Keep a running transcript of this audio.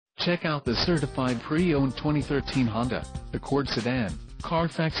Check out the certified pre-owned 2013 Honda Accord sedan.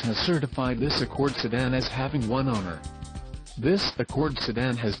 Carfax has certified this Accord sedan as having one owner. This Accord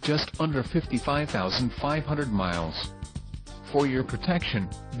sedan has just under 55,500 miles. For your protection,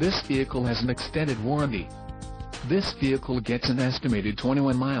 this vehicle has an extended warranty. This vehicle gets an estimated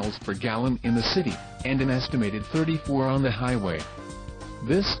 21 miles per gallon in the city, and an estimated 34 on the highway.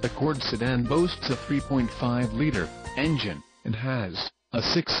 This Accord sedan boasts a 3.5-liter engine, and has a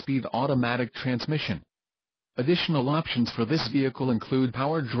 6-speed automatic transmission. Additional options for this vehicle include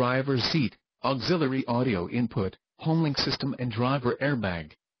power driver's seat, auxiliary audio input, homelink system and driver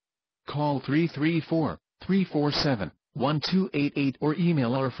airbag. Call 334-347-1288 or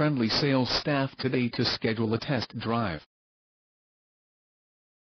email our friendly sales staff today to schedule a test drive.